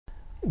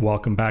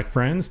Welcome back,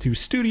 friends, to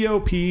Studio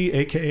P,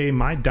 aka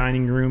my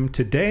dining room.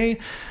 Today,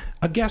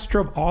 a guest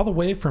drove all the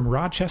way from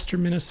Rochester,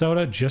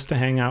 Minnesota just to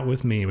hang out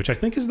with me, which I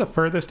think is the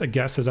furthest a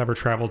guest has ever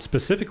traveled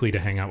specifically to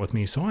hang out with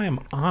me, so I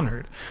am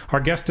honored. Our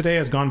guest today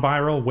has gone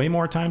viral way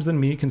more times than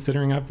me,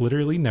 considering I've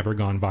literally never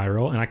gone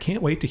viral, and I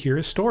can't wait to hear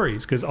his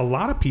stories, because a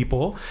lot of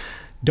people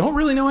don't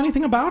really know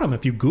anything about him.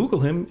 If you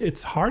Google him,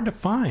 it's hard to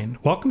find.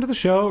 Welcome to the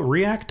show,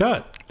 Riak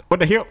Dut. What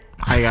the hell?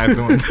 How you guys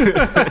doing?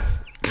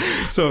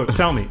 So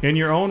tell me, in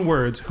your own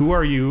words, who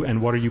are you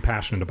and what are you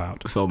passionate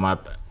about? So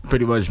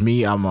pretty much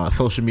me, I'm a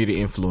social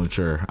media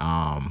influencer.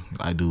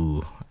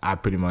 I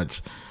pretty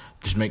much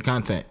just make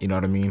content, you know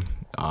what I mean?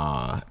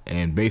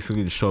 And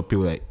basically to show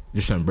people that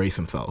just embrace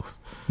themselves.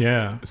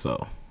 Yeah.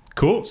 So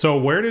cool. So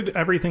where did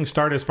everything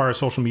start as far as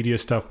social media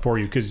stuff for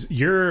you? Because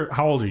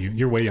how old are you?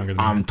 You're way younger than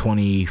me. I'm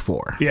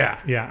 24. Yeah.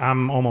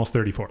 I'm almost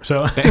 34.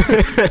 So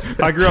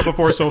I grew up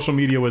before social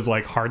media was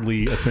like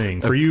hardly a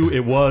thing. For you,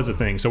 it was a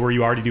thing. So were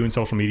you already doing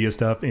social media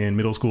stuff in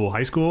middle school,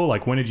 high school?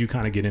 Like when did you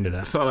kind of get into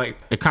that? So like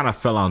it kind of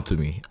fell onto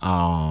me.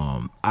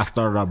 I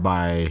started out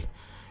I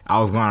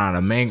was going on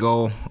a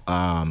Mango.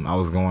 I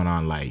was going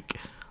on like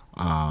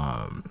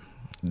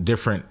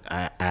different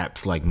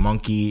apps like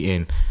Monkey,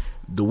 and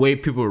the way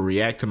people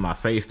react to my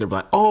face, they're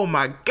like, "Oh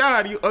my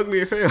God, you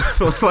ugly as hell."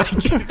 So it's like,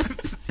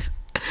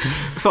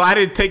 so I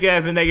didn't take it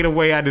as a negative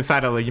way. I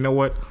decided, like, you know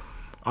what?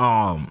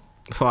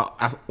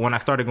 When I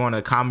started going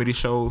to comedy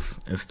shows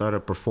and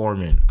started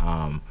performing,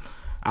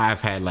 I've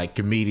had like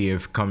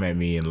comedians come at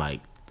me and like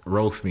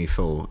roast me.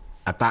 So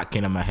a thought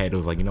came in my head. It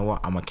was like, you know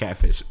what? I'm a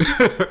catfish.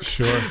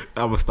 Sure.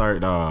 I would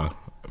start,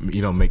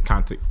 make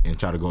content and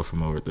try to go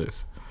somewhere with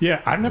this.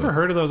 Yeah, I've never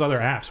heard of those other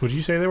apps. Would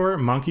you say they were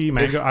Monkey,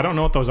 Mango? I don't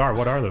know what those are.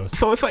 What are those?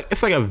 So it's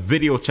like a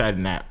video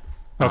chatting app.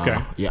 Okay.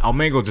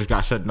 Mango just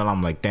got shut down.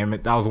 I'm like, damn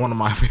it, that was one of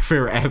my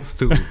favorite apps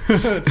too.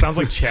 It sounds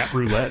like chat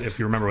roulette, if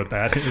you remember what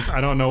that is.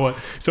 I don't know what.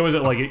 So is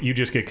it like you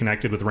just get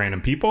connected with random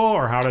people,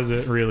 or how does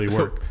it really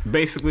work? So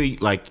basically,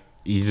 like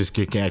you just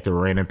get connected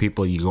with random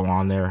people. You go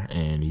on there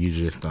and you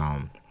just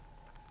and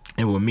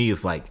with me,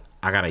 it's like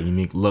I got a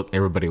unique look.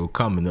 Everybody will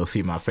come and they'll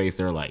see my face.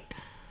 They're like,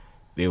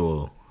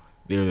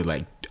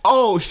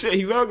 oh shit,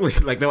 he's ugly.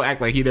 Like they'll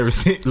act like they never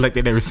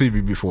seen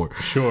me before.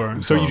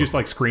 Sure. So you just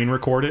like screen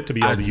record it to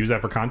be able to use that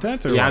for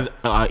content? Or yeah,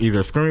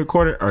 either screen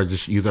record it or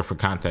just use it for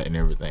content and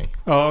everything.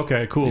 Oh,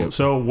 okay, cool. Yep.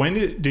 So when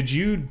did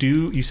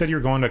you said you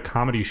were going to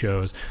comedy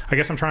shows. I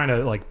guess I'm trying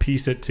to like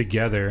piece it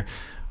together.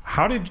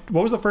 What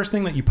was the first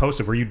thing that you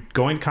posted? Were you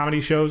going to comedy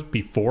shows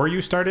before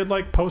you started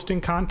like posting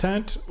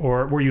content,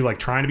 or were you like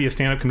trying to be a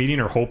stand-up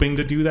comedian or hoping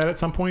to do that at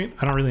some point?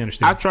 I don't really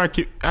understand. I tried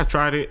it. I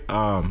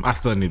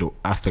still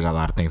got a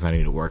lot of things I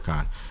need to work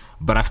on,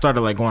 but I started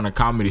like going to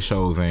comedy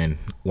shows, and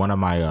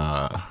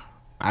I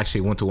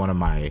actually went to one of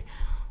my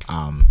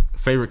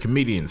favorite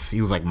comedians.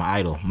 He was like my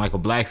idol, Michael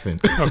Blackson.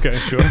 Okay,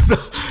 sure. So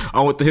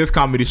I went to his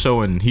comedy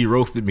show and he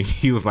roasted me.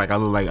 He was like, I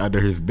look like under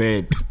his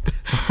bed.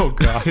 Oh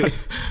God.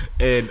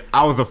 And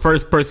I was the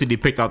first person he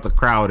picked out the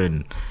crowd,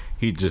 and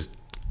he just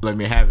let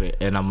me have it.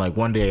 And I'm like,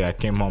 one day I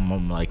came home,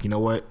 I'm like, you know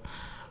what?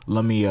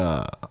 Let me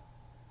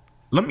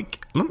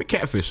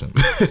catfish him.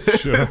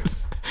 Sure.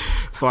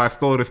 So I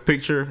stole this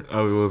picture. It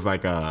was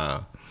like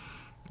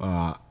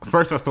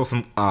first I stole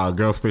some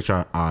girl's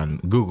picture on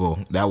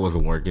Google. That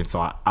wasn't working.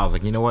 So I was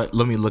like, you know what?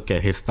 Let me look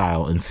at his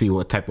style and see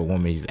what type of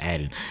woman he's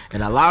adding.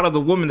 And a lot of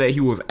the women that he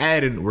was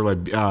adding were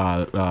like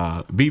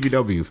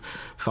BBWs.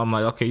 So I'm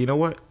like, okay, you know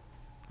what?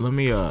 Let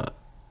me go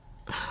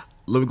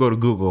to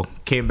Google.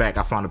 Came back.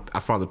 I found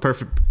the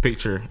perfect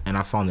picture, and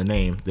I found the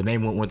name. The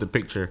name went with the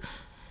picture,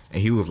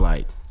 and he was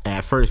like,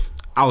 at first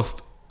I was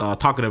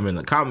talking to him in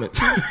the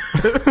comments.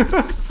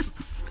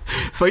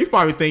 So he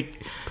probably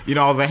think, I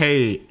was like,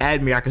 hey,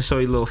 add me, I can show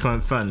you a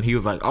little son. He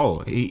was like,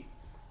 oh, and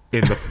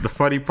the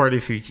funny part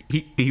is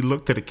he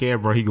looked to the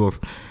camera, he goes,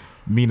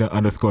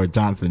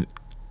 Mina_Johnson,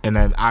 and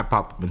then I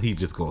pop up and he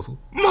just goes,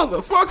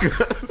 motherfucker.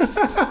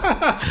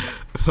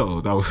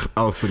 So that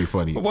was pretty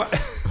funny.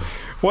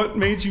 What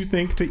made you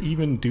think to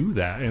even do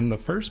that in the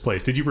first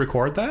place? Did you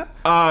record that?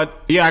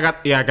 Yeah, I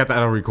got that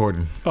on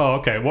recording. Oh,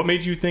 okay. What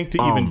made you think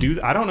to even do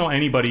that? I don't know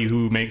anybody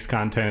who makes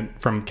content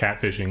from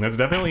catfishing. That's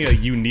definitely a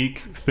unique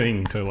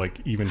thing to like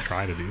even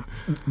try to do.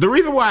 The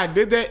reason why I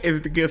did that is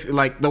because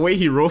like the way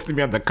he roasted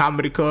me at the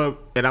comedy club,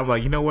 and I'm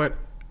like, you know what?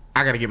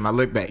 I gotta get my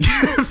lick back.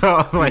 So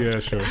I was like, yeah,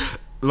 sure.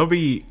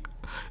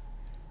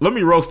 Let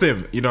me roast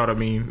him, you know what I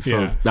mean? So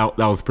yeah. That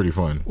was pretty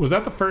fun. Was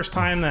that the first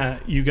time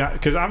that you got,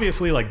 because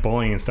obviously like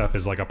bullying and stuff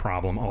is like a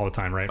problem all the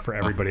time, right? For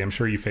everybody. I'm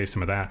sure you faced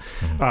some of that.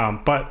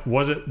 Mm-hmm. But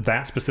was it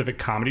that specific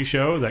comedy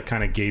show that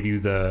kind of gave you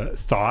the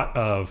thought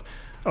of,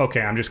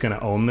 okay, I'm just going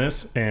to own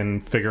this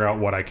and figure out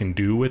what I can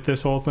do with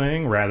this whole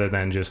thing, rather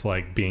than just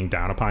like being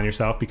down upon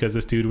yourself because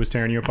this dude was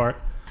tearing you apart?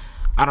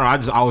 I don't know. I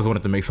just always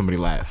wanted to make somebody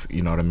laugh.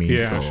 You know what I mean?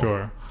 Yeah, so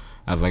sure.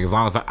 I was like, as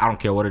long as I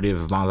don't care what it is,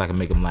 as long as I can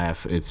make them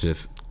laugh, it's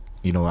just,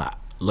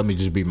 let me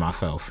just be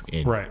myself,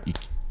 and right,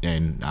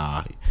 and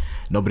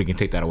nobody can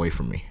take that away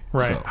from me.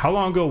 Right. So, how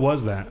long ago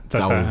was that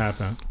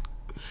happened?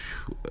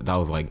 That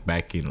was like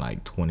back in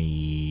like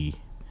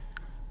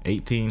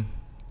 2018.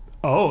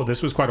 Oh,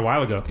 this was quite a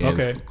while ago. Yeah,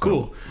 Okay,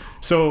 cool.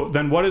 So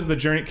then what is the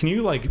journey? Can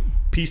you like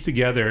piece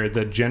together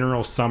the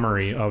general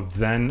summary of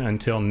then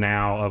until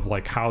now of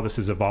like how this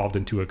has evolved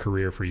into a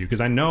career for you?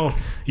 Because I know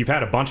you've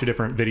had a bunch of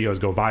different videos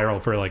go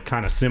viral for like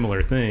kind of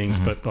similar things,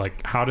 but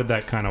like how did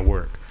that kind of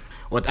work?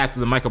 Well, after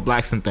the Michael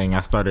Blackson thing,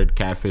 I started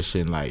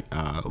catfishing like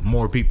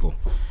more people.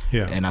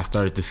 Yeah. And I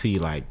started to see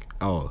like,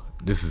 oh,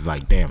 this is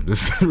like, damn,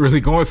 this is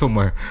really going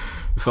somewhere.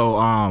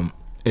 So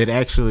it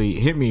actually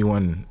hit me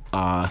when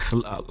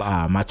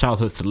my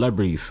childhood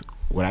celebrities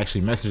would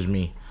actually message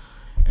me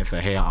and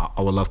say, hey, I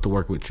would love to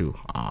work with you.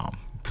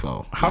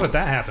 So how did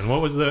that happen?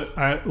 What was the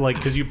like?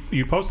 Because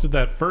you posted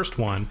that first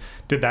one.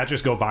 Did that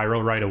just go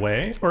viral right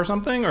away or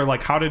something? Or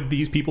like, how did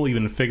these people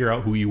even figure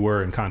out who you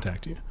were and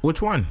contact you?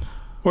 Which one?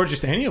 Or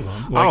just any of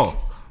them? Like,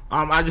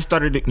 I just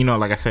started, you know,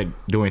 like I said,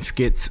 doing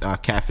skits,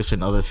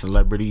 catfishing other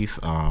celebrities.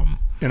 And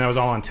that was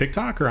all on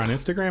TikTok or on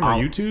Instagram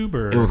or YouTube?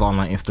 Or it was all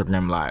on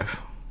Instagram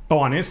Live. Oh,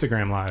 on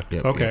Instagram Live.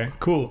 Yep, okay, yep.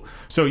 Cool.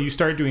 So you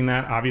started doing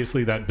that.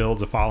 Obviously, that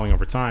builds a following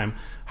over time.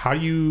 How do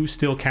you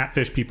still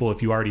catfish people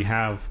if you already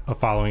have a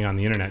following on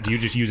the internet? Do you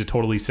just use a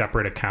totally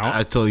separate account?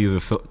 I totally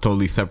use a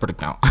totally separate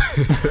account.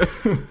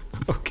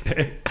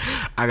 Okay.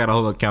 I got a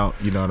whole account,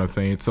 you know what I'm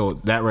saying? So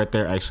that right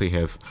there actually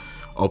has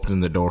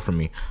opened the door for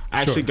me.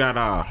 I actually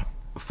got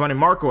Funny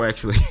Marco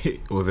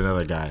actually was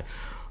another guy.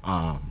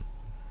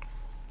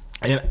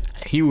 And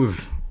he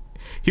was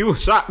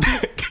shocked.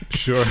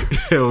 Sure.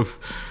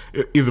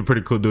 He's a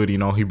pretty cool dude, you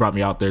know. He brought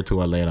me out there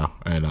to Atlanta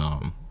and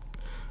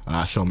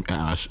showed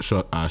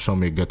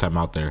me a good time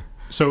out there.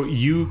 So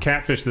you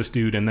catfished this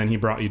dude and then he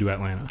brought you to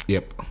Atlanta?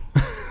 Yep.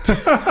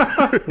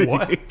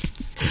 What?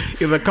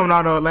 He's like, coming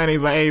out to Atlanta.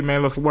 He's like, hey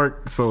man, let's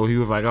work. So he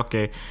was like,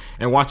 okay.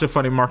 And watching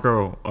Funny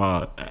Marco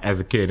as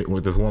a kid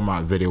with this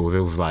warm-up video, it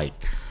was like,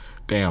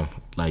 damn,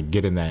 like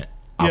getting that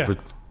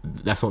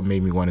that's what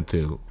made me wanted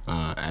to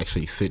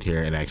actually sit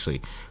here and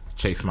actually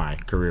chase my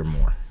career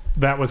more.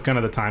 That was kind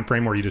of the time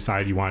frame where you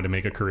decided you wanted to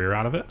make a career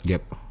out of it?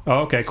 Yep. Oh,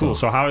 okay, cool.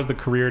 So how has the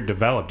career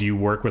developed? Do you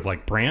work with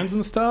like brands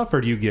and stuff,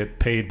 or do you get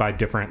paid by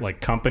different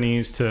like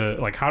companies to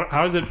like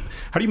how do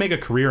you make a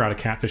career out of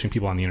catfishing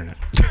people on the internet?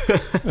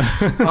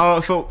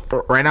 So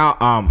right now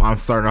I'm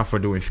starting off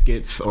with doing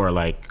skits, or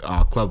like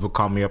clubs will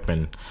call me up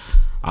and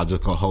I'll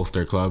just go host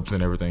their clubs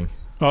and everything.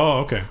 Oh,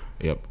 okay.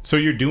 Yep. So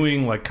you're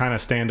doing like kind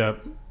of stand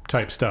up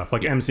type stuff,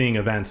 like emceeing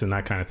events and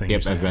that kind of thing.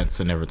 Yep, events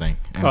and everything.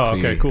 MC oh,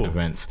 okay, cool.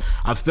 Events.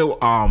 I'm still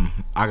I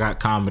got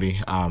comedy.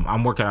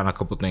 I'm working on a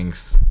couple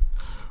things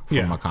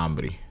for my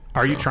comedy.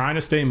 Are you trying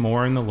to stay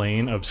more in the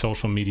lane of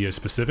social media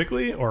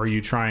specifically, or are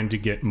you trying to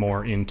get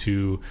more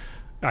into,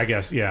 I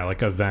guess,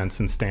 like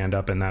events and stand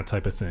up and that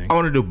type of thing? I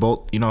want to do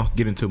both, you know,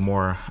 get into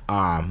more.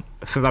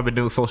 Since I've been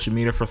doing social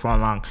media for so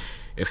long,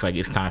 it's like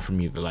it's time for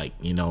me to like,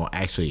 you know,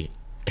 actually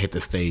hit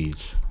the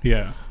stage.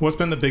 Yeah. What's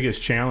been the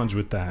biggest challenge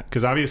with that?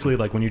 Because obviously,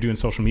 like when you're doing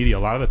social media, a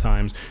lot of the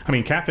times, I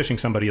mean, catfishing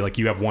somebody, like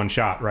you have one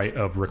shot, right,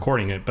 of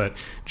recording it. But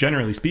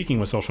generally speaking,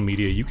 with social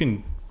media, you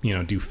can, you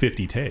know, do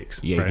 50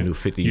 takes. Yeah, right? you can do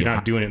 50. You're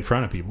not doing it in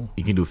front of people.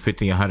 You can do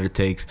 50, 100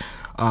 takes.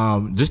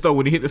 Just though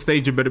when you hit the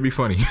stage, you better be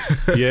funny.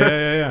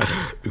 Yeah.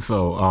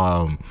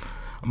 So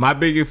my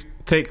biggest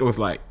take was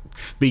like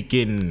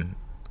speaking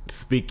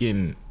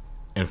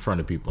in front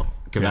of people,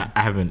 because I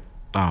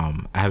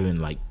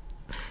haven't like.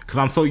 Because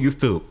I'm so used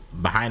to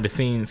behind the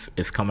scenes,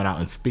 it's coming out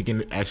and speaking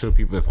to actual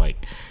people. It's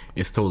like,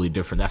 it's totally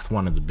different. That's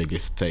one of the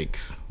biggest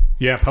takes.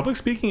 Yeah, public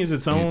speaking is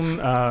its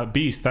own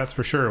beast, that's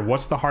for sure.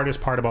 What's the hardest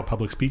part about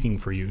public speaking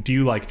for you? Do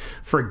you like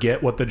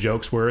forget what the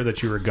jokes were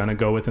that you were gonna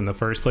go with in the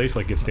first place,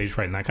 like get stage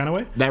fright in that kind of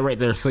way? That right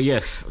there. So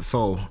yes.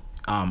 So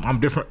I'm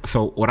different.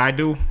 So what I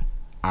do,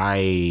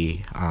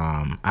 I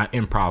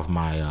improv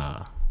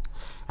my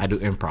I do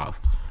improv.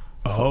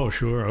 Oh,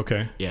 sure.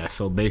 Okay. Yeah.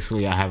 So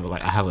basically, I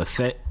have a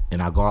set.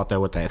 And I'll go out there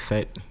with that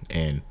set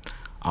and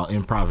I'll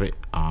improv it.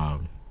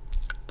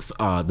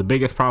 The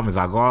biggest problem is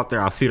I'll go out there,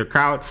 I'll see the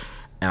crowd,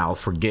 and I'll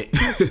forget.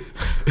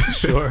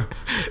 Sure.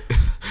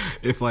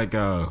 It's like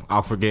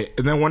I'll forget.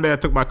 And then one day I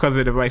took my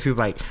cousin advice. He was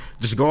like,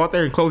 just go out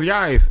there and close your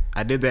eyes.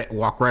 I did that,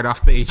 walk right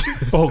off stage.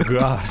 Oh,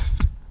 God.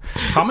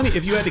 How many,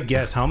 if you had to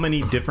guess, how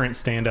many different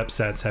stand-up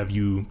sets have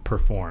you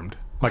performed?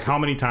 Like how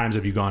many times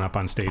have you gone up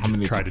on stage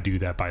and tried to do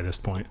that by this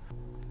point?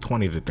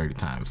 20 to 30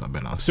 times I've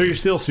been on stage. So you're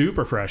still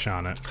super fresh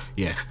on it?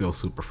 Yeah, still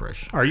super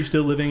fresh. Are you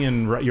still living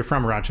in, you're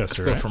from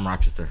Rochester, Still right? from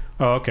Rochester.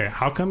 Oh, okay.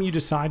 How come you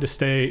decide to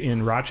stay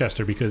in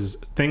Rochester? Because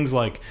things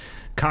like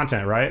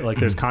content, right? Like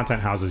there's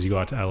content houses, you go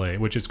out to LA,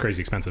 which is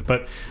crazy expensive,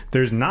 but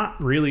there's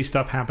not really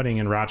stuff happening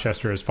in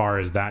Rochester as far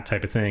as that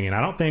type of thing. And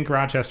I don't think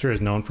Rochester is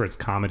known for its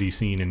comedy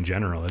scene in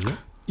general, is it?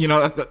 You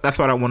know, that's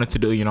what I wanted to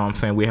do. You know what I'm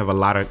saying? We have a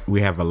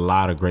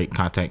lot of great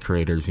content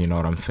creators. You know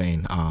what I'm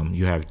saying?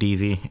 You have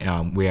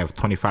DZ. We have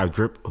 25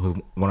 Drip, who's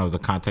one of the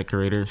content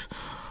creators.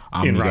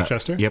 In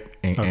Rochester? Yep,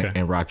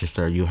 in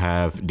Rochester. You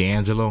have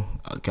D'Angelo,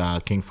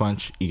 King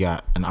Funch. You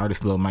got an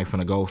artist, Lil Mike,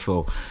 finna go.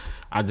 So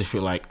I just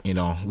feel like, you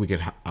know, we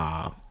could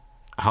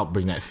help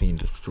bring that scene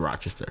to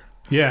Rochester.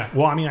 Yeah.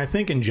 Well, I mean, I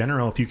think in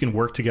general, if you can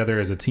work together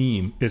as a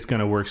team, it's going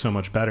to work so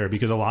much better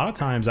because a lot of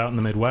times out in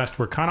the Midwest,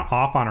 we're kind of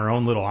off on our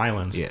own little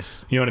islands. Yes.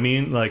 You know what I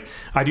mean? Like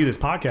I do this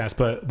podcast,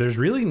 but there's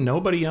really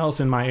nobody else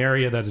in my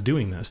area that's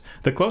doing this.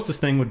 The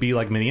closest thing would be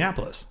like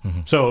Minneapolis.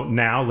 So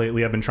now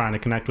lately I've been trying to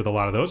connect with a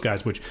lot of those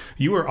guys, which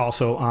you were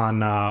also on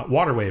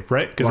Waterwave,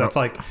 right? Because that's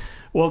like...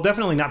 Well,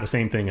 definitely not the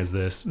same thing as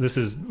this. This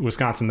is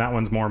Wisconsin. That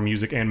one's more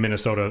music, and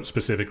Minnesota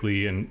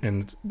specifically,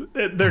 and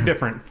they're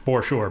different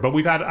for sure. But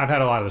I've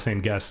had a lot of the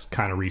same guests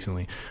kind of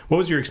recently. What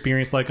was your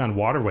experience like on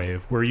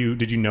Waterwave?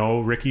 Did you know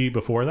Ricky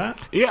before that?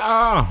 Yeah,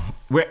 I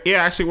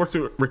actually worked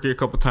with Ricky a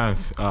couple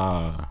times.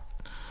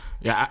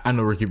 Yeah, I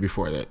know Ricky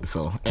before that.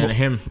 So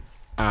him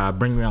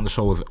bringing me on the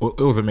show it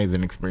was an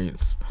amazing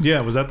experience.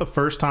 Yeah, was that the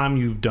first time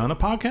you've done a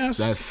podcast?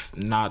 That's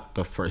not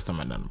the first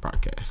time I've done a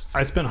podcast.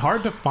 It's been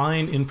hard to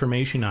find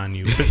information on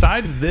you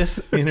besides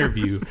this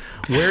interview.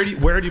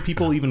 Where do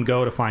people even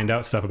go to find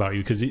out stuff about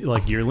you? Because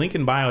like your link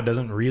in bio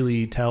doesn't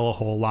really tell a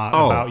whole lot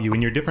about you,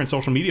 and your different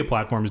social media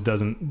platforms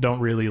don't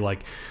really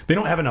like, they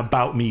don't have an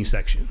about me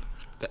section.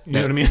 You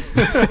know what I mean?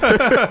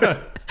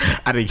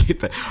 I didn't get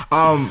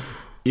that.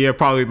 Yeah,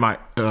 probably my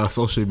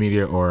social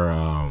media or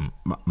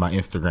my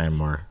Instagram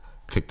or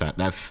TikTok.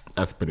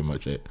 That's pretty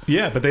much it.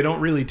 Yeah, but they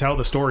don't really tell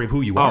the story of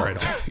who you are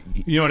at all.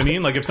 You know what I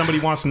mean? Like if somebody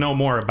wants to know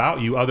more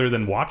about you other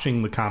than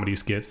watching the comedy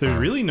skits, there's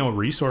really no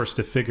resource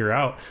to figure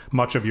out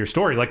much of your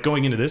story. Like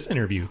going into this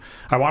interview,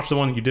 I watched the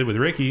one that you did with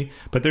Ricky,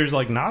 but there's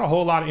like not a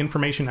whole lot of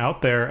information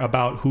out there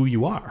about who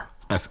you are.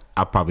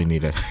 I probably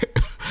need to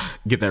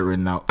get that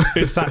written out.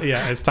 It's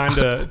time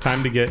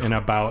to get an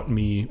about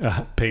me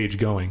page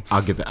going.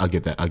 I'll get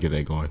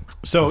that going.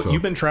 So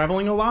you've been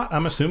traveling a lot,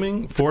 I'm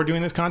assuming, for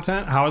doing this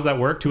content. How has that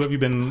worked? Who have you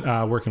been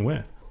working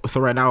with?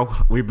 So right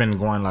now we've been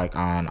going like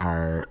on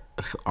our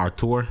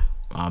tour.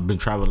 Been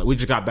traveling. We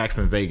just got back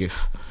from Vegas.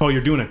 Oh,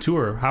 you're doing a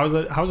tour. How's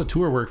a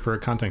tour work for a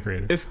content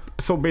creator?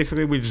 So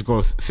basically, we just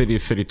go city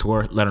to city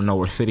tour. Let them know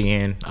we're city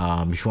in.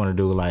 If you want to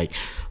do like,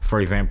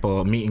 for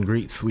example, meet and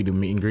greets, we do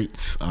meet and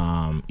greets.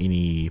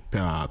 Any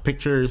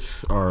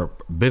pictures or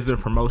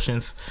business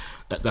promotions,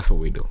 that's what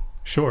we do.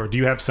 Sure. Do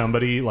you have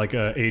somebody like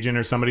an agent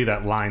or somebody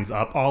that lines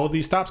up all of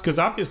these stops? Because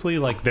obviously,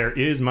 like there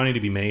is money to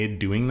be made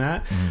doing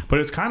that, but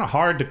it's kind of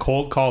hard to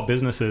cold call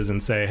businesses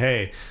and say,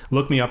 "Hey,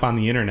 look me up on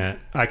the internet.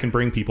 I can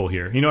bring people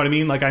here." You know what I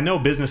mean? Like I know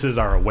businesses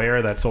are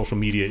aware that social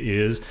media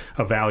is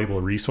a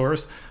valuable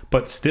resource,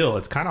 but still,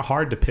 it's kind of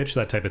hard to pitch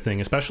that type of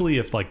thing, especially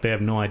if like they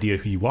have no idea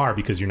who you are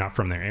because you're not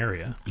from their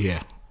area.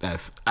 Yeah,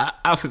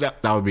 I'll say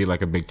that would be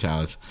like a big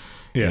challenge.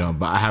 Yeah. You know,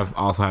 but I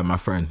also have my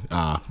friend,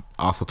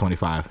 also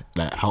 25,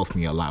 that helps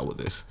me a lot with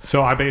this.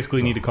 So I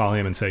basically need to call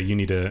him and say, you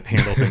need to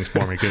handle things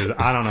for me because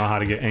I don't know how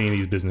to get any of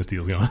these business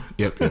deals going.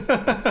 Yep.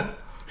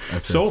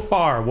 So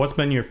far, what's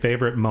been your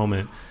favorite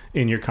moment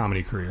in your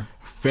comedy career?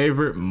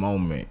 Favorite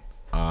moment?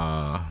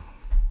 I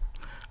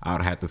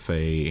would have to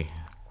say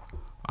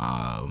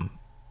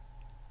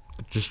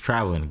just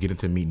traveling, getting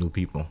to meet new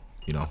people,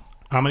 you know.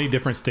 How many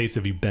different states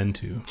have you been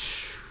to?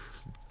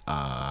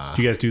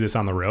 Do you guys do this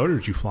on the road or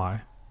did you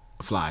fly?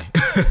 Fly.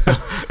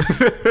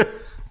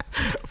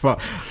 Well,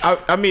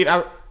 I mean,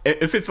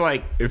 if it's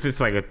like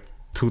a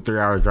 2-3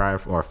 hour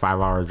drive or a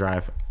 5-hour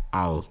drive,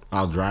 I'll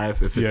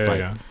drive. If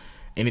it's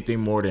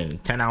anything more than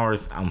 10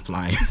 hours, I'm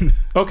flying.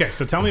 Okay,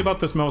 so tell me about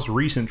this most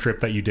recent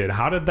trip that you did.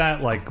 How did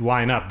that like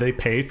line up? They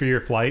pay for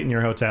your flight and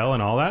your hotel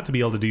and all that to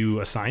be able to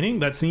do a signing?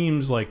 That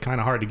seems like kind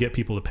of hard to get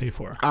people to pay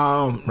for.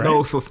 Right?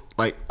 No, so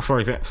like for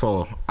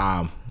example,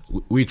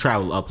 we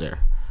travel up there.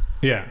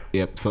 Yeah.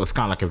 Yep. So it's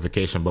kind of like a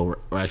vacation, but we're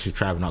actually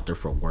traveling out there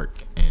for work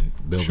and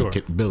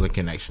building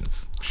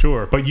connections.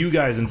 Sure. But you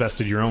guys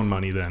invested your own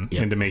money then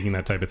into making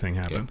that type of thing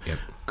happen. Yep.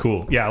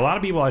 Cool. Yeah. A lot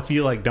of people I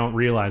feel like don't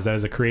realize that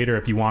as a creator,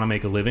 if you want to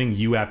make a living,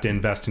 you have to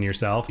invest in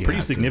yourself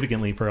pretty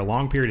significantly for a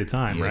long period of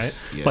time, right?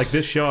 Yes. Like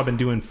this show I've been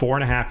doing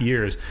 4.5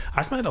 years.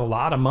 I spent a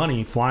lot of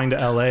money flying to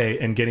LA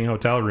and getting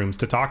hotel rooms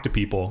to talk to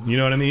people. You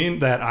know what I mean?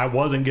 That I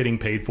wasn't getting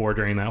paid for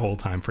during that whole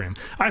time frame.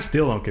 I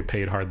still don't get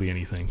paid hardly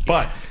anything. Yeah.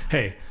 But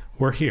hey,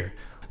 we're here.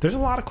 There's a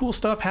lot of cool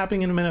stuff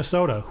happening in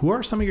Minnesota. Who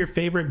are some of your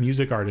favorite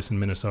music artists in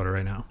Minnesota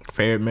right now?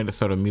 Favorite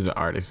Minnesota music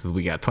artists?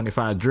 We got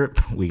 25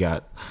 Drip. We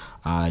got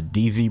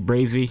DZ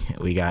Brazy.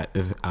 We got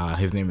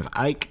his name is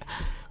Ike.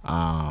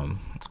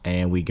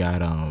 And we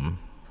got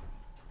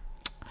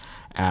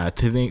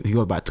he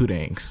goes by Two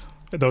Things.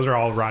 Those are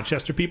all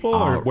Rochester people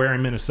or where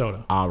in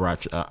Minnesota? All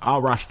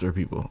Rochester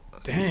people.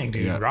 Dang,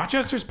 dude. Yeah.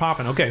 Rochester's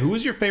popping. Okay, who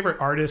was your favorite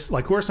artist?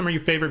 Like, who are some of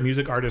your favorite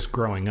music artists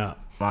growing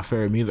up? My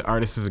favorite music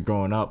artists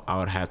growing up, I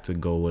would have to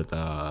go with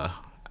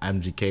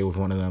MGK was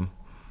one of them.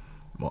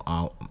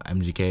 Well,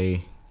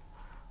 MGK.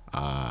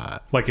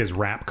 Like his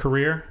rap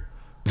career?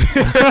 That's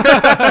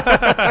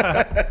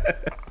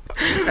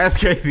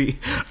crazy.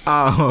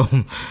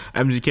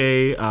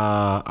 MGK,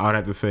 I would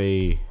have to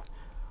say,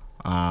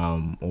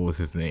 what was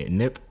his name?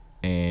 Nip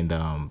and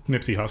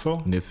Nipsey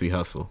Hussle? Nipsey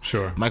Hussle.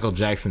 Sure. Michael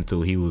Jackson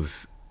too. He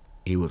was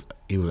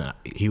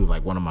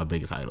like one of my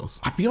biggest idols.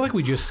 I feel like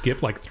we just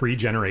skipped like 3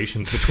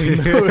 generations between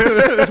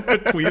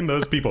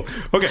those people.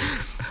 Okay,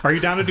 Are you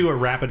down to do a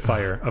rapid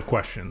fire of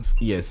questions?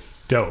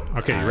 Yes. Dope.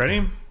 Okay, you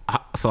ready?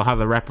 So how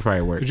the rapid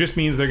fire work? It just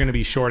means they're going to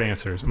be short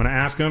answers. I'm going to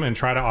ask them and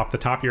try to, off the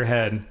top of your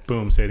head,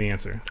 boom, say the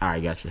answer. All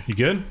right, gotcha. You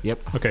good?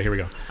 Yep. Okay, here we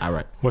go. All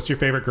right. What's your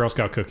favorite Girl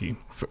Scout cookie?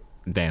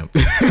 Damn. Oh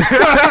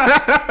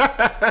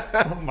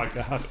my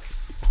God.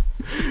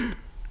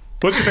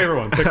 What's your favorite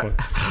one? Pick one.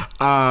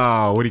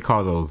 What do you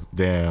call those?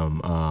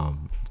 Damn.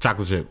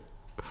 Chocolate chip.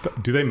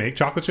 Do they make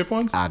chocolate chip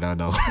ones? I don't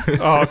know.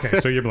 Oh, okay.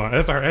 So you're blind.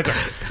 That's all right. That's all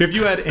right. If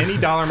you had any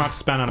dollar amount to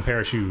spend on a pair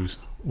of shoes,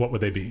 what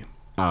would they be?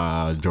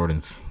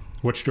 Jordans.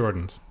 Which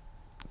Jordans?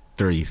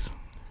 3s.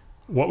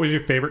 What was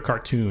your favorite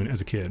cartoon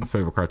as a kid? My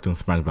favorite cartoon,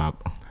 SpongeBob.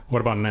 What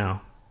about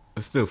now?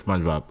 It's still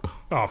SpongeBob.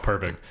 Oh,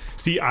 perfect.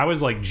 See, I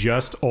was like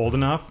just old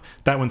enough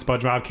that when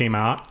SpongeBob came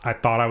out, I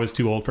thought I was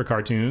too old for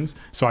cartoons.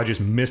 So I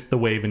just missed the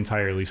wave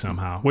entirely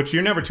somehow, which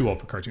you're never too old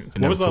for cartoons.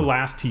 What was the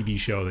last TV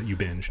show that you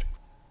binged?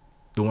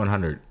 The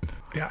 100.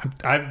 Yeah,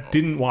 I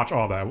didn't watch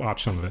all that. I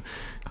watched some of it.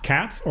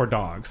 Cats or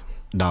dogs?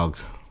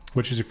 Dogs.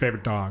 Which is your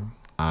favorite dog?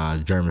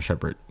 German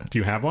Shepherd. Do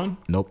you have one?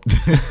 Nope.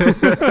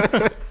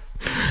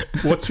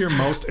 What's your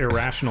most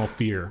irrational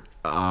fear?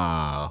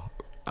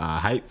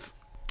 Heights.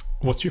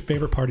 What's your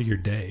favorite part of your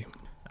day?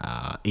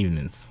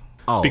 Evenings.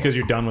 Oh, Because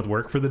you're done with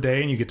work for the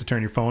day and you get to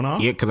turn your phone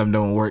off? yeah, because I'm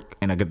doing work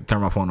and I get to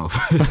turn my phone off.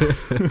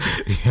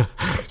 Yeah,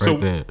 So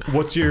there.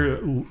 what's your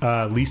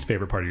least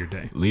favorite part of your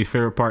day? Least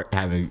favorite part,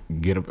 having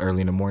get up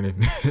early in the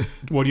morning.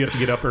 What do you have to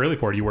get up early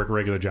for? Do you work a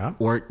regular job?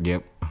 Work.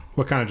 Yep.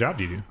 What kind of job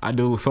do you do? I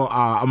do. So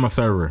I'm a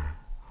server.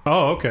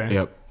 Oh, okay.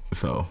 Yep.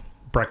 So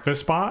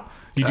Breakfast spot?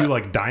 You do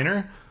like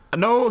diner?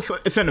 no, so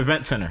it's an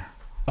event center.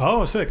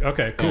 Oh, sick.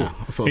 Okay, cool. Yeah,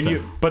 so it's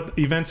But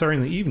events are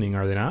in the evening,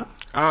 are they not?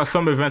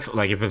 Some events,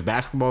 like if it's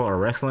basketball or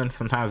wrestling,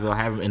 sometimes they'll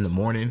have them in the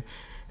morning,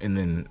 and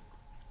then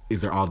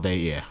either all day.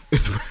 Yeah.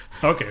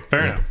 Okay,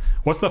 fair enough.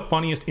 What's the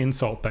funniest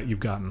insult that you've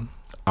gotten?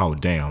 Oh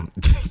damn!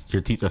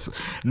 Your teeth are.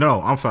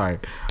 No, I'm sorry.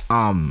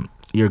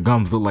 Your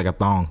gums look like a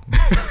thong.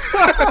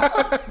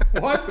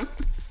 What?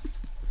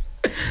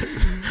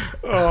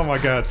 Oh my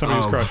God,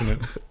 somebody's crushing it.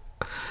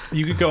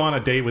 You could go on a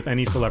date with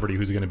any celebrity.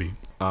 Who's it going to be?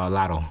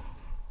 Lotto.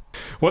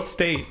 What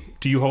state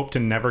do you hope to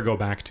never go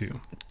back to?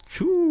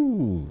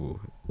 Choo.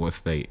 What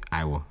state?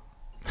 Iowa.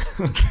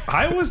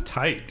 Iowa's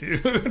tight,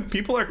 dude.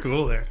 People are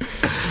cool there.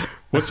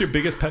 What's your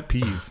biggest pet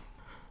peeve?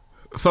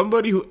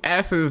 Somebody who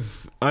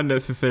asks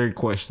unnecessary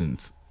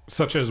questions.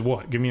 Such as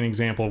what? Give me an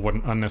example of what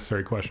an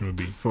unnecessary question would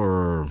be.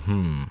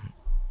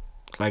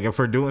 Like if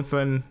we're doing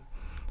something,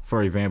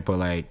 for example,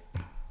 like,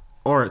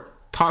 or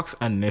talks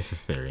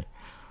unnecessary.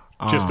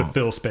 Just to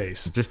fill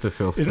space. Just to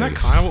fill space. Isn't that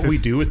kind of what we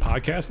do with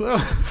podcasts, though?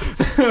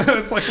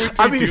 It's like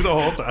we do the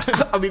whole time.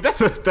 I mean, that's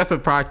a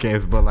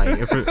podcast, but like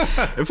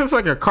if it's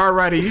like a car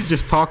ride and you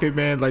just talking,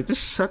 man, like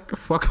just shut the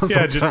fuck up. Yeah,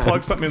 sometimes. just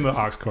plug something in the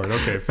aux cord.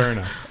 Okay, fair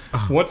enough.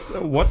 What's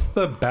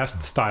the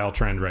best style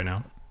trend right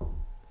now?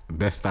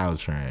 Best style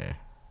trend.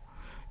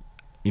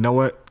 You know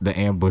what? The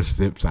ambush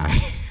zip tie.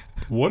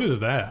 What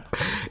is that?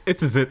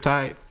 It's a zip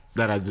tie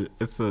that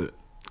it's a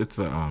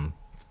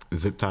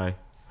zip tie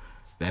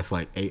that's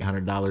like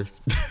 $800.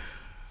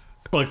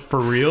 Like for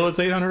real, it's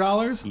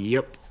 $800?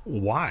 Yep.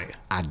 Why?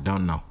 I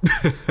don't know.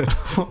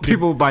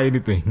 People will buy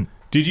anything.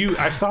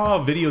 I saw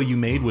a video you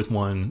made with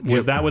one.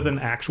 Was that with an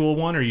actual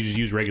one, or you just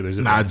use regular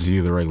zip tie? I just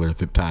use a regular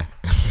zip tie.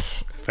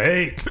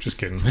 Fake. Just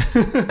kidding.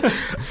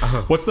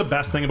 What's the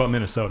best thing about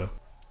Minnesota?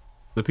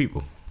 The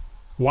people.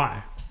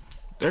 Why?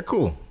 They're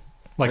cool.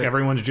 Like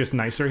everyone's just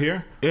nicer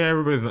here? Yeah,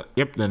 everybody's.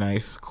 Yep, they're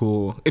nice,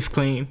 cool. It's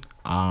clean.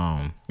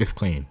 It's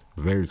clean,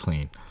 very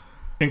clean.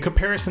 In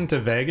comparison to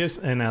Vegas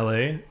and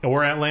LA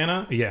or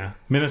Atlanta, yeah,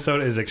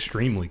 Minnesota is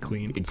extremely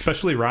clean.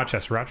 Especially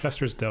Rochester.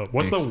 Rochester's dope.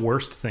 What's the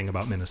worst thing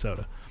about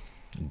Minnesota?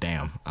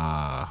 Damn.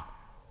 I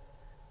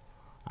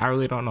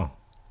really don't know.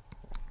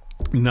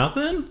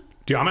 Nothing?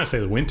 Dude, I'm gonna say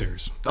the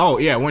winters. Oh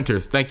yeah,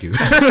 winters. Thank you.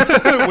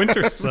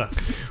 Winters suck.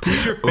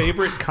 Who's your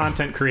favorite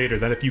content creator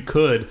that if you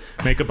could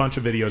make a bunch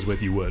of videos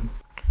with, you would?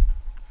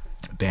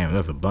 Damn,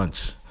 there's a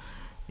bunch.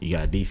 You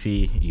got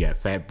DC, you got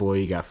Fat Boy,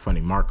 you got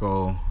Funny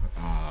Marco,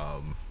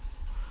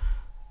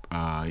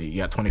 you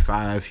got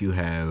 25, you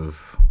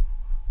have,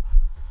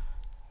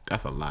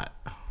 that's a lot.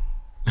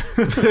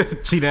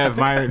 Cheat ass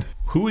Myron.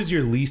 Who is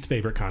your least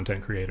favorite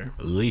content creator?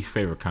 Least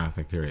favorite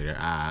content creator.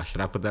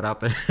 Should I put that out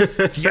there?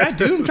 Yeah,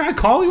 dude, I'm trying to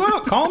call you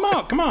out. Call him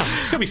out. Come on.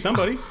 There's gotta be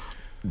somebody.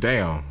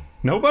 Damn.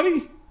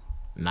 Nobody?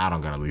 Nah, I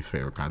don't got a least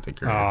favorite content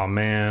creator. Oh,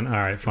 man. All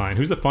right, fine.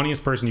 Who's the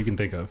funniest person you can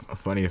think of? The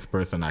funniest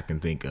person I can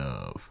think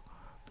of.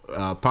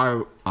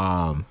 Probably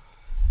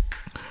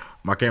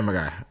my camera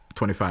guy,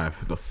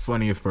 25. The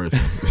funniest person.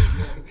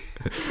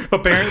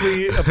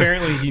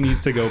 Apparently he needs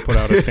to go put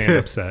out a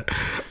stand-up set.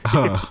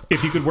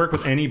 If you could work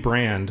with any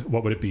brand,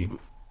 what would it be?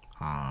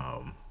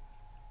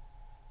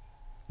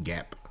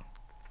 Gap.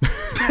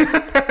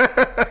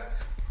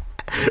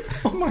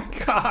 Oh my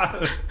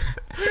God.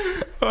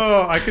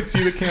 Oh, I could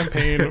see the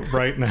campaign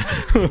right now.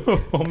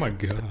 Oh my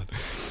God.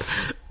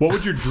 What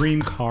would your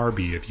dream car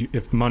be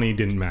if money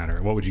didn't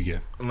matter? What would you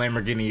get?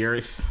 Lamborghini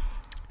Urus.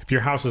 If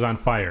your house is on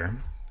fire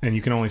and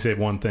you can only save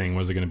one thing,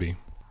 what is it going to be?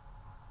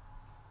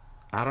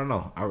 I don't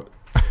know.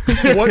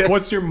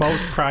 What's your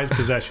most prized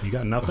possession? You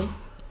got nothing?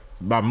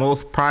 My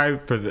most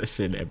prized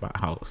possession at my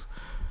house,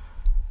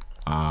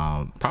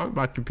 probably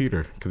my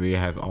computer, because it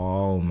has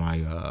all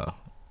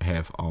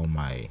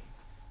my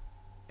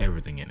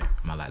everything in it.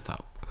 My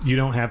laptop. You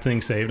don't have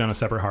things saved on a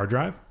separate hard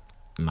drive?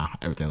 Nah,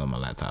 everything's on my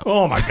laptop.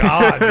 Oh my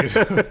God,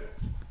 dude.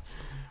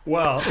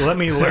 Well, let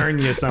me learn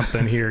you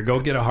something here. Go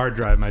get a hard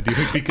drive, my dude,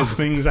 because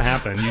things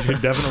happen. You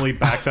should definitely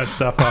back that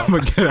stuff up. I'm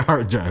gonna get a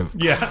hard drive.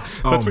 Yeah,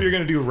 that's what you're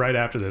gonna do right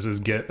after this is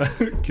get a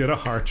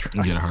hard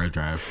drive. Get a hard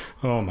drive.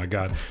 Oh my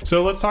God.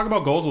 So let's talk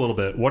about goals a little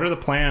bit. What are the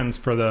plans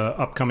for the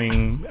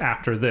upcoming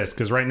after this?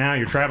 Because right now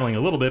you're traveling a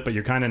little bit, but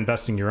you're kind of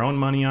investing your own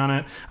money on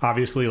it.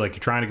 Obviously, like, you're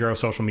trying to grow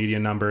social media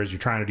numbers. You're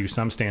trying to do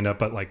some stand-up,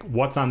 but like,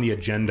 what's on the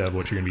agenda of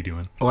what you're gonna be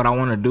doing? What I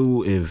want to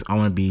do is I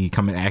want to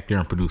become an actor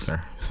and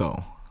producer.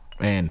 So,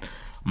 and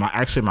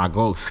my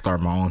goal is to start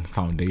my own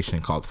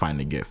foundation called Find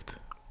the Gift.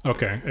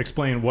 Okay,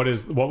 explain what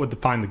would the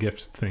Find the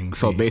Gift thing be?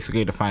 So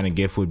basically, the Find the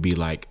Gift would be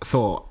like,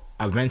 so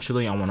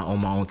eventually I want to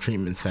own my own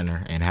treatment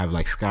center and have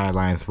like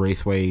skylines,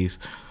 raceways,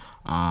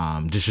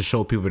 just to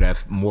show people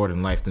that's more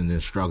than life than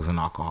just drugs and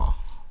alcohol.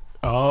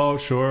 Oh,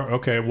 sure.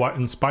 Okay, what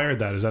inspired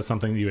that? Is that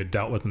something that you had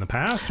dealt with in the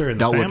past or in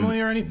the family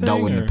or anything?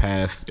 Dealt with in the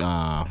past.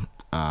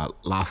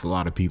 Lost a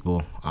lot of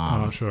people.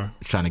 Sure.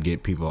 Trying to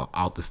get people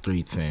out the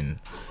streets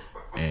and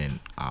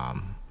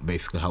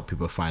basically help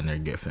people find their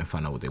gift and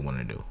find out what they want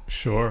to do.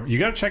 Sure. You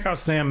got to check out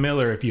Sam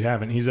Miller if you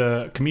haven't. He's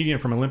a comedian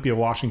from Olympia,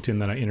 Washington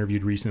that I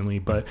interviewed recently,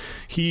 but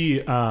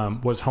he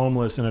was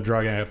homeless and a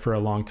drug addict for a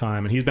long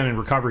time, and he's been in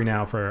recovery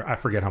now for, I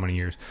forget how many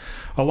years,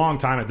 a long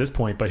time at this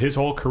point, but his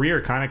whole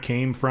career kind of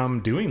came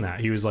from doing that.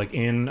 He was like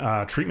in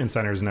treatment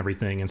centers and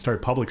everything and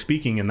started public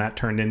speaking, and that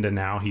turned into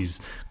now he's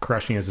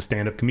crushing as a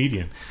stand-up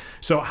comedian.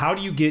 So how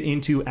do you get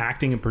into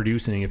acting and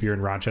producing if you're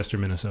in Rochester,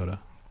 Minnesota?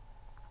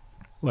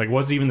 Like,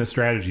 what's even the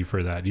strategy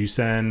for that? Do you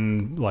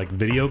send like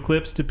video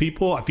clips to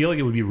people? I feel like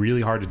it would be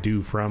really hard to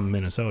do from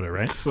Minnesota,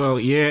 right? So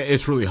yeah,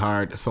 it's really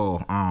hard.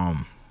 So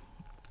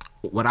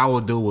what I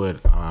would do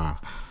would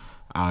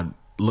I'd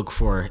look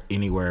for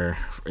anywhere.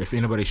 If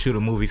anybody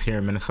shooting movies here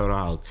in Minnesota,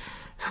 I'll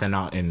send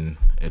out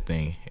a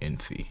thing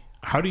and see.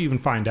 How do you even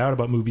find out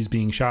about movies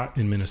being shot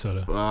in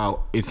Minnesota?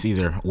 Well, it's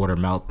either word of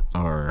mouth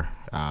or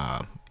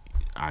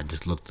I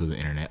just look through the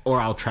internet, or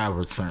I'll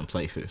travel to certain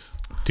places.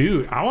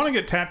 Dude, I want to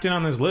get tapped in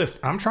on this list.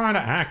 I'm trying to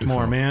act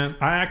more, man.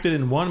 I acted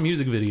in one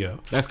music video.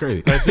 That's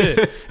crazy. That's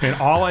it. And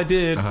all I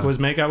did was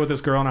make out with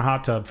this girl in a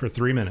hot tub for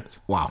 3 minutes.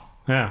 Wow.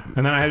 Yeah.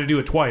 And then I had to do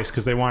it twice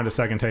because they wanted a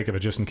second take of it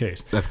just in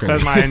case. That's crazy.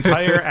 That's my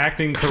entire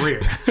acting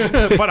career.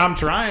 But I'm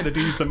trying to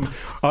do some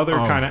other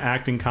kind of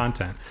acting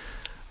content.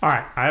 All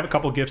right. I have a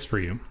couple gifts for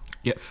you.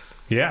 Yes.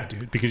 Yeah,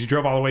 dude. Because you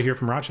drove all the way here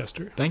from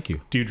Rochester. Thank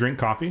you. Do you drink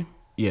coffee?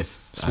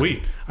 Yes.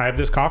 Sweet. I have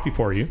this coffee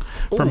for you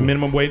from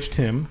Minimum Wage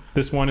Tim.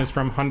 This one is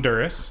from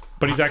Honduras,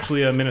 but he's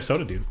actually a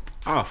Minnesota dude.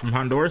 Oh, from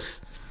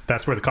Honduras?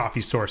 That's where the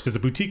coffee's sourced. It's a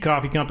boutique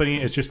coffee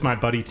company. It's just my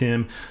buddy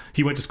Tim.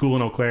 He went to school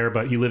in Eau Claire,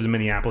 but he lives in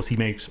Minneapolis. He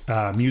makes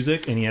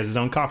music, and he has his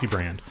own coffee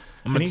brand.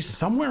 And he's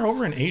somewhere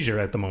over in Asia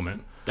at the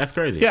moment. That's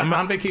crazy. Yeah, I'm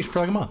on vacation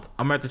for like a month.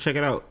 I'm about to check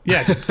it out.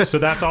 Yeah, so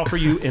that's all for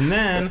you. And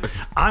then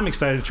I'm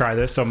excited to try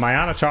this. So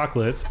Mayana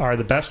chocolates are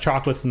the best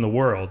chocolates in the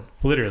world.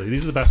 Literally,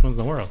 these are the best ones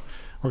in the world.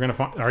 We're gonna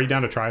find. Are you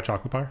down to try a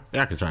chocolate bar?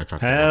 Yeah, I can try a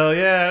chocolate bar. Hell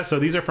yeah! So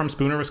these are from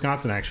Spooner,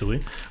 Wisconsin.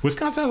 Actually,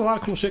 Wisconsin has a lot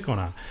of cool shit going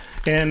on,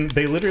 and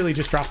they literally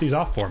just dropped these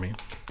off for me.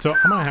 So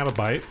I'm gonna have a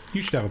bite.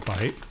 You should have a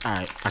bite. All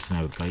right, I can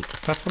have a bite.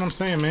 That's what I'm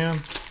saying, man.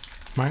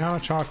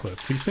 Mayana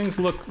chocolates. These things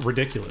look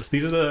ridiculous.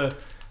 These are the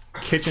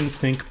kitchen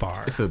sink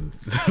bar. It's a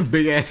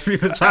big ass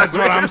piece of chocolate. That's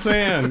what I'm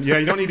saying. Yeah,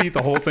 you don't need to eat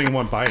the whole thing in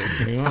one bite.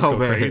 You don't go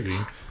man. crazy.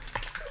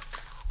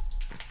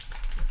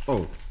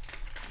 Oh,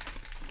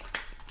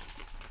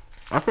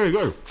 that's pretty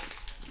good.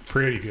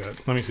 Pretty good.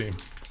 Let me see.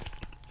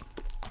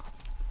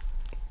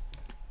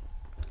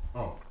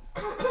 Oh.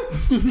 Oh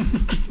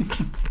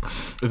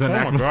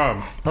my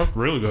god, that's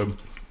really good.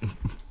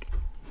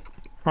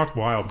 That's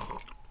wild.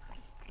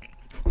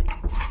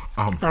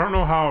 I don't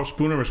know how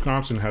Spooner,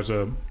 Wisconsin has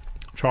a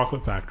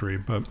chocolate factory,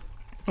 but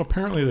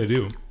apparently they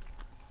do.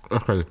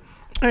 Okay.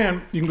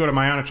 And you can go to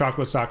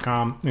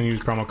MayanaChocolates.com and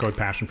use promo code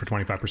PASSION for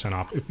 25%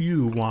 off if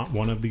you want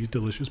one of these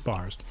delicious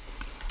bars.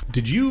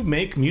 Did you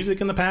make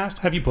music in the past?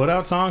 Have you put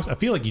out songs? I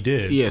feel like you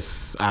did.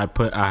 Yes, I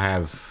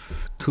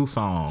have 2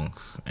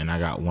 songs and I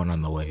got one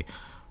on the way,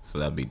 so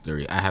that'd be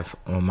 3. I have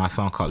my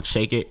song called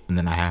 "Shake It" and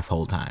then I have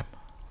 "Whole Time."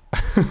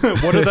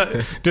 What are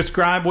the?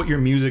 Describe what your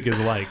music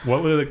is like.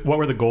 What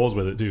were the goals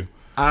with it, too?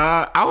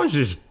 I was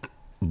just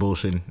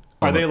bullshitting.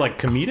 Are they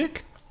like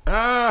comedic?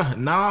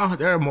 No,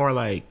 they're more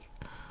like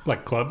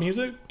club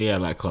music. Yeah,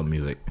 like club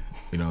music.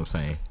 You know what I'm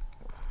saying?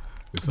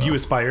 Do you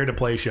aspire to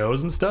play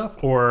shows and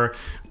stuff, or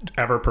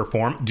ever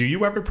perform? Do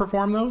you ever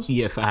perform those?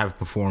 Yes, I have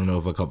performed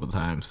those a couple of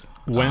times.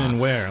 When and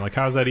where? Like,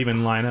 how does that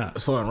even line up?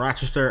 So in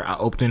Rochester, I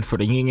opened for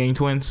the Yin Yang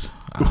Twins.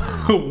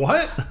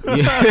 What?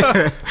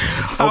 Yeah.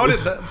 How did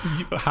that?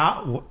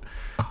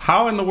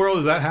 How in the world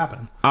does that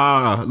happen?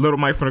 Little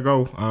Mike for the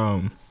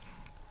Go.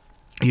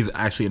 He's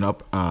actually an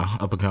up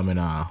and coming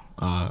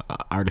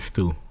artist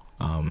too.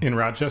 In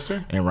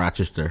Rochester? In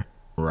Rochester.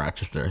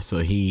 So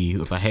he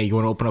was like, hey, you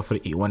want to open up for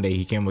the... One day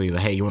he came with, he's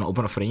like, hey, you want to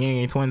open up for the Yang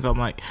Yang Twins? I'm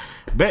like,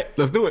 bet,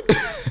 let's do it.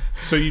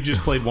 So you just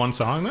played one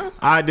song then?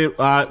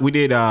 We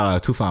did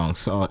 2 songs.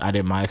 So I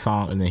did my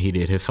song, and then he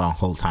did his song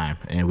whole time,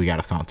 and we got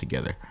a song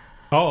together.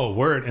 Oh,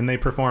 word. And they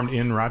performed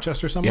in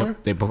Rochester somewhere?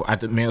 Yep, they performed at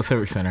the Mail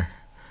Civic Center.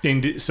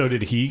 And so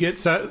did he get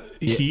set?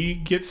 Yeah. He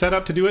get set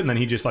up to do it, and then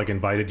he just like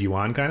invited you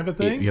on, kind of a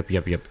thing. Yep.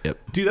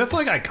 Dude, that's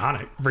like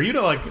iconic for you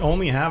to like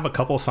only have a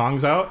couple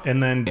songs out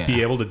and then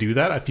be able to do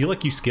that. I feel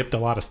like you skipped a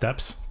lot of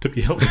steps to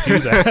be able to do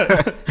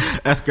that.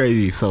 That's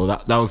crazy. So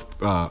that was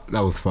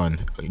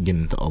fun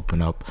getting to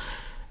open up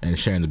and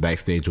sharing the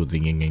backstage with the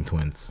Yang Yang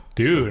Twins.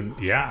 Dude,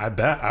 yeah, I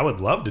bet. I would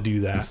love to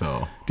do that.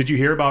 So, did you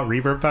hear about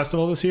Reverb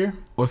Festival this year?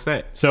 What's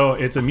that? So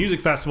it's a music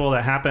festival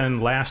that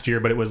happened last year,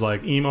 but it was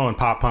like emo and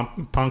pop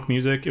punk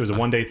music. It was a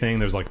one-day thing.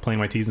 There was like Plain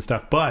White Tees and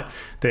stuff. But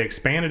they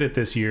expanded it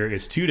this year.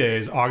 It's 2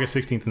 days, August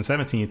 16th and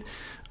 17th.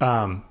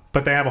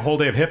 But they have a whole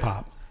day of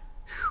hip-hop.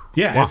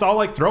 Yeah, wow. It's all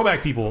like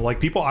throwback people, like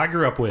people I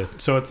grew up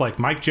with. So it's like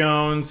Mike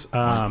Jones.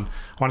 I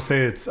want to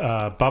say it's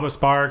Bubba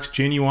Sparks,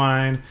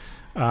 Genuine,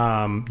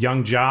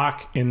 Young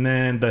Jock, and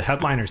then the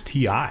headliner's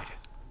T.I.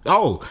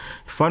 Oh,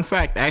 fun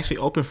fact! I actually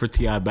opened for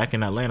T.I. back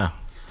in Atlanta.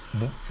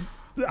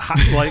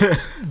 Like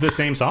the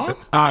same song?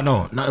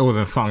 No, it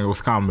wasn't a song. It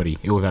was comedy.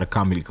 It was at a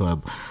comedy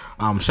club.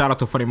 Shout out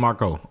to Funny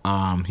Marco.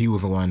 He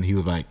was the one. He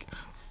was like,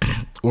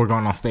 "We're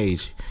going on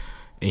stage,"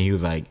 and he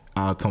was like,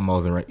 "I told him I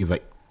wasn't right." He's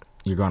like,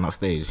 "You're going on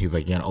stage." He's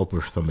like, "You're gonna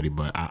open for somebody,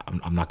 but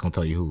I'm not gonna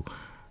tell you who."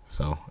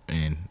 So,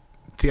 and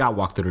T.I.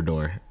 walked through the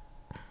door,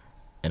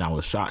 and I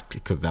was shocked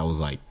because that was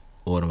like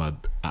one of my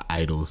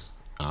idols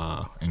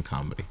in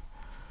comedy.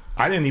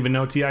 I didn't even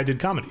know T.I. did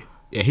comedy.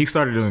 Yeah, he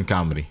started doing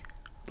comedy.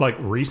 Like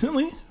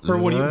recently? Or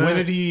when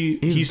did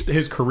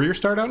his career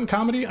start out in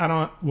comedy?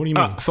 What do you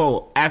mean?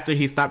 So after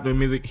he stopped doing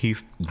music, he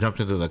jumped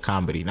into the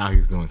comedy. Now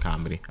he's doing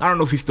comedy. I don't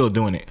know if he's still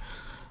doing it,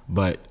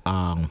 but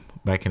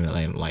back in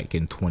Atlanta, like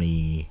in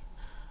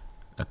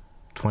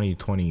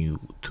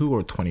 2022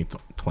 or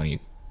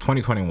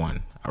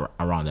 2021,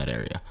 around that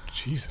area.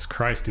 Jesus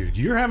Christ, dude.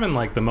 You're having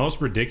like the most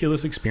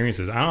ridiculous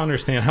experiences. I don't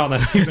understand how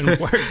that even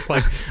works.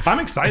 Like, I'm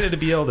excited to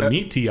be able to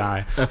meet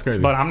T.I. That's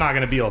crazy. But I'm not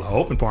going to be able to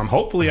open for him.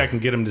 Hopefully I can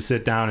get him to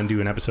sit down and do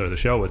an episode of the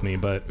show with me.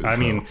 But I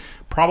mean,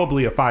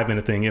 probably a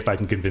 5-minute thing if I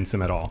can convince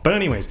him at all. But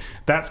anyways,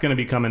 that's going to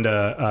be coming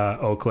to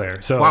Eau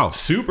Claire. So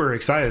super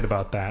excited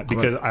about that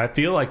because I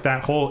feel like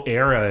that whole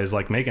era is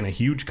like making a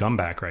huge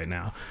comeback right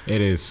now.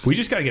 It is. We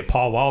just got to get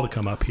Paul Wall to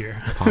come up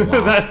here.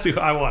 That's who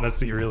I want to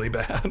see really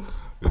bad.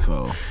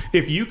 So,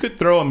 if you could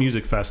throw a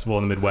music festival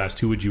in the Midwest,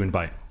 who would you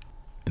invite?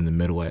 In the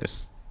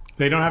Midwest?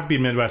 They don't have to be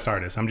Midwest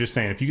artists. I'm just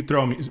saying, if you could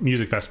throw a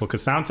music festival,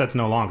 because Soundset's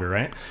no longer,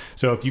 right?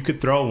 So if you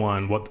could throw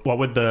one, what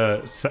would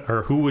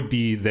who would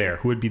be there?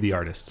 Who would be the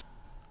artists?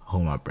 Who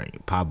am I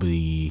bringing?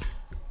 Probably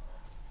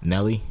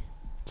Nelly.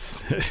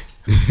 I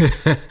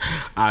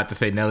have to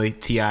say Nelly,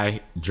 T.I.,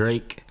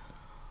 Drake,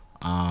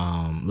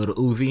 Little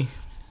Uzi.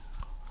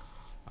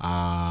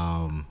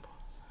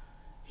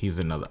 He's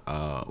another.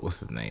 What's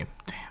his name?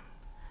 Damn.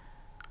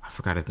 I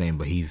forgot his name,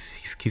 but he's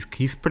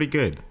pretty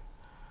good.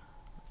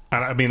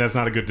 I mean, that's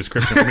not a good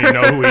description for me to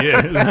know who he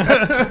is.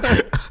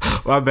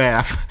 My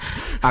bad.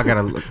 I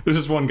gotta look. There's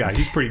just one guy.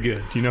 He's pretty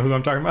good. Do you know who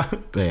I'm talking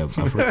about? Damn,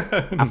 I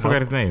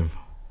forgot his name.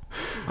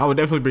 I would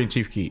definitely bring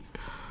Chief Keef.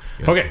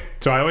 Yeah. Okay,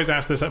 so I always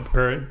ask this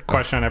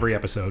question on every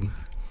episode.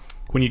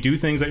 When you do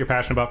things that you're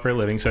passionate about for a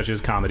living, such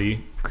as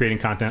comedy, creating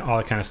content, all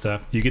that kind of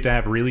stuff, you get to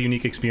have really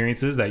unique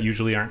experiences that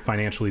usually aren't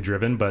financially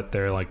driven, but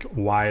they're like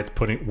why it's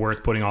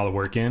worth putting all the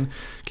work in.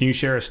 Can you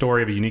share a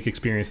story of a unique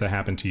experience that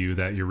happened to you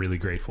that you're really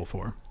grateful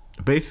for?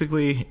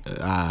 Basically,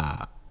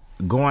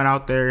 going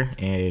out there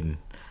and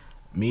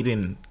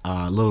meeting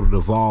Lil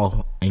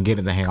Duval and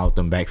getting to hang out with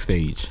them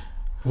backstage.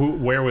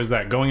 Where was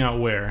that? Going out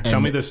where?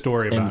 Tell me the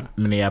story about it.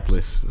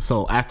 Minneapolis.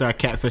 So after I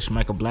catfished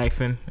Michael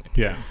Blackson,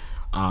 yeah.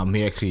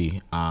 He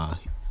actually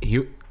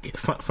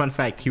fun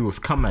fact, he was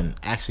coming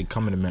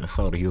to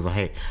Minnesota. He was like,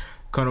 hey,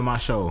 come to my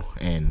show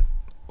and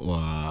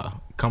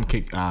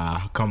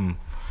come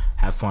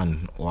have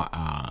fun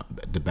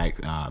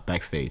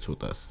backstage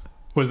with us.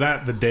 Was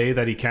that the day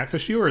that he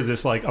catfished you, or is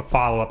this like a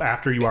follow-up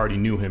after you already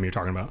knew him you're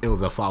talking about? It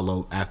was a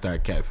follow-up after I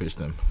catfished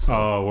him. So,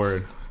 oh,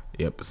 word.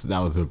 Yep, so that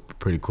was a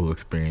pretty cool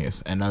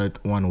experience. Another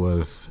one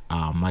was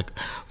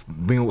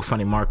being with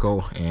Funny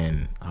Marco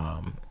and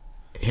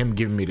him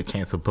giving me the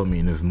chance to put me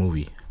in this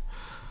movie.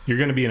 You're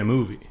going to be in a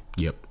movie?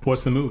 Yep.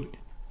 What's the movie?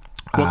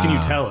 What can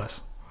you tell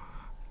us?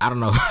 I don't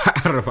know.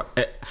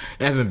 It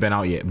hasn't been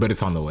out yet, but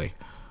it's on the way.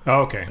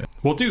 Oh, okay.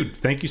 Well, dude,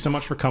 thank you so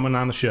much for coming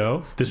on the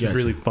show. This was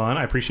really fun.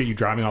 I appreciate you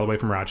driving all the way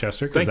from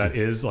Rochester because that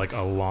is like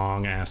a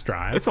long-ass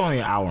drive. It's only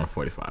an hour and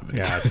 45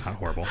 minutes. Yeah, it's not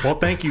horrible. Well,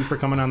 thank you for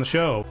coming on the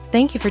show.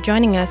 Thank you for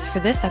joining us for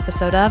this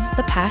episode of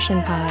The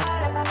Passion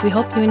Pod. We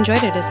hope you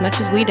enjoyed it as much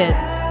as we did.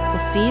 We'll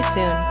see you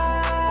soon.